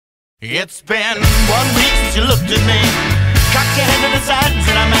It's been 1 week since you looked at me, cocked your head to the side and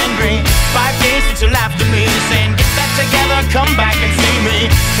said I'm angry. 5 days since you laughed at me, saying get that together, come back and see me.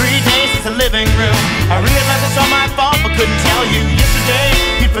 3 days since the living room, I realized it's all my fault but couldn't tell you.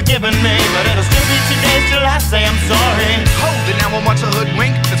 Yesterday you'd forgiven me, but it'll still be 2 days till I say I'm sorry. Hold it now and watch a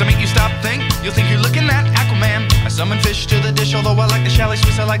hoodwink. Does it make you stop think? You'll think you're looking at Aquaman. I summon fish to the dish, although I like the Chalet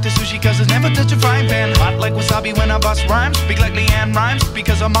Swiss, I like the sushi cause it's never touch a frying pan. Hot like wasabe when I bust rhymes, speak like LeAnn Rimes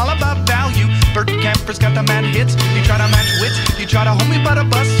because I'm all about value. Bert Kaempfert's got the mad hits. You try to match wits, you try to hold me but I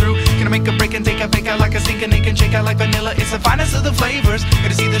bust through. Gonna make a break and take a fake out like a stinkin, and shake out like vanilla. It's the finest of the flavors.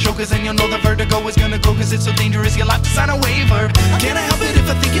 Gonna see the show cause then you'll know the vertigo is gonna go cause it's so dangerous you'll have to sign a waiver. Can't I help it if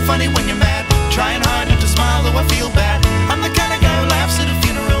I think you're funny when you're mad? Trying hard not to smile though I feel bad. I'm the kind of guy who laughs at a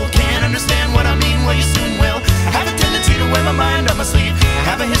funeral. Can't understand what I mean, well you soon will. I have a tendency to wear my mind on my sleeve. I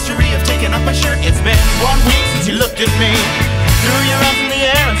have a history of taking off my shirt. It's been 1 week since you looked at me, threw your arms in the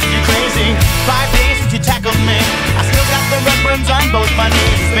air and said you're crazy. 5 days since you tackled me, I still got the red burns on both my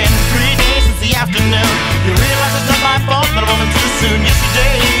knees. It's been 3 days since the afternoon, you realize it's not my fault that I'm only too soon.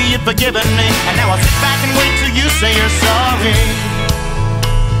 Yesterday you'd forgiven me, and now I'll sit back and wait till you say you're sorry.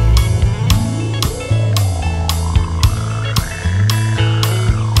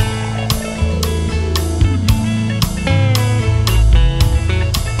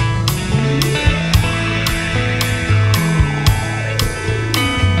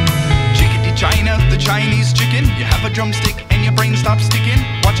 Chinese chicken, you have a drumstick and your brain stops sticking.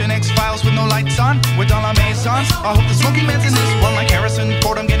 Watching X-Files with no lights on, with all our maisons. I hope the smoky man's in this one like Harrison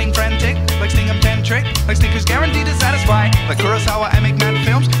Ford. I'm getting frantic, like Sting I'm tantric, like Snickers guaranteed to satisfy. Like Kurosawa, I make mad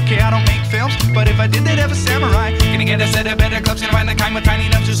films. Okay, I don't make films, but if I did, they'd have a samurai. Gonna get a set of better clubs, gonna find the kind with tiny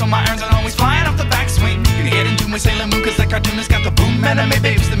dumpsters so my irons are always flying off the backswing. Gonna get into my Sailor Moon cause that cartoonist got the boom anime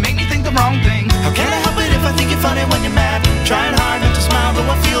babes that make me think the wrong thing. How can I help it if I think you're funny when you're mad? Trying hard not to smile though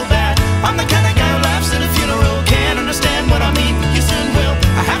I feel bad. I'm the kind of guy who laughs at a funeral. Can't understand what I mean, you soon will.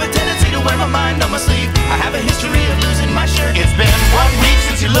 I have a tendency to wear my mind on my sleeve. I have a history of losing my shirt. It's been 1 week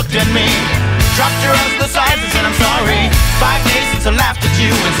since you looked at me, dropped your arms to the sides and said I'm sorry. 5 days since I laughed at you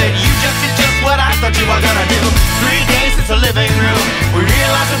and said you just did just what I thought you were gonna do. 3 days since the living room, we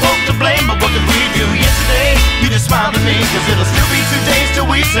realized we're both to blame, but what could we do? Yesterday you just smiled at me cause it'll still